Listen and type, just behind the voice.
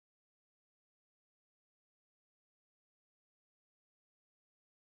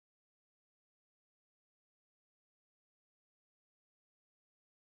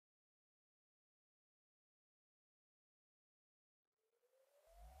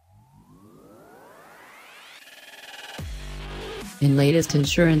In latest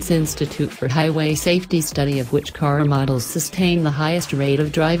Insurance Institute for Highway Safety study of which car models sustain the highest rate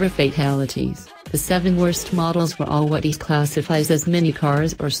of driver fatalities, the 7 worst models were all what it classifies as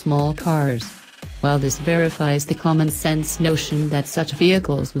minicars or small cars. While this verifies the common sense notion that such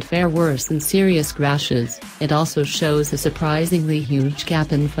vehicles would fare worse in serious crashes, it also shows a surprisingly huge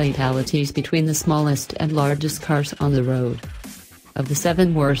gap in fatalities between the smallest and largest cars on the road. Of the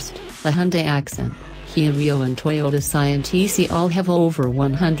 7 worst, the Hyundai Accent, Kia Rio and Toyota Scion etc. all have over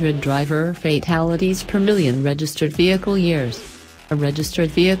 100 driver fatalities per million registered vehicle years. A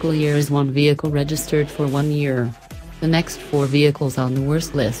registered vehicle year is one vehicle registered for 1 year. The next 4 vehicles on the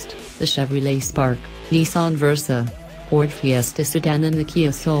worst list, the Chevrolet Spark, Nissan Versa, Ford Fiesta sedan and the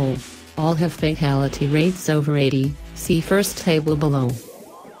Kia Soul, all have fatality rates over 80, see first table below.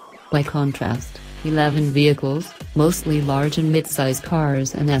 By contrast, 11 vehicles, mostly large and mid-size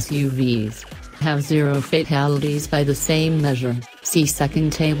cars and SUVs, have 0 fatalities by the same measure, see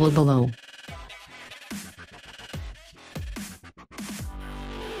second table below.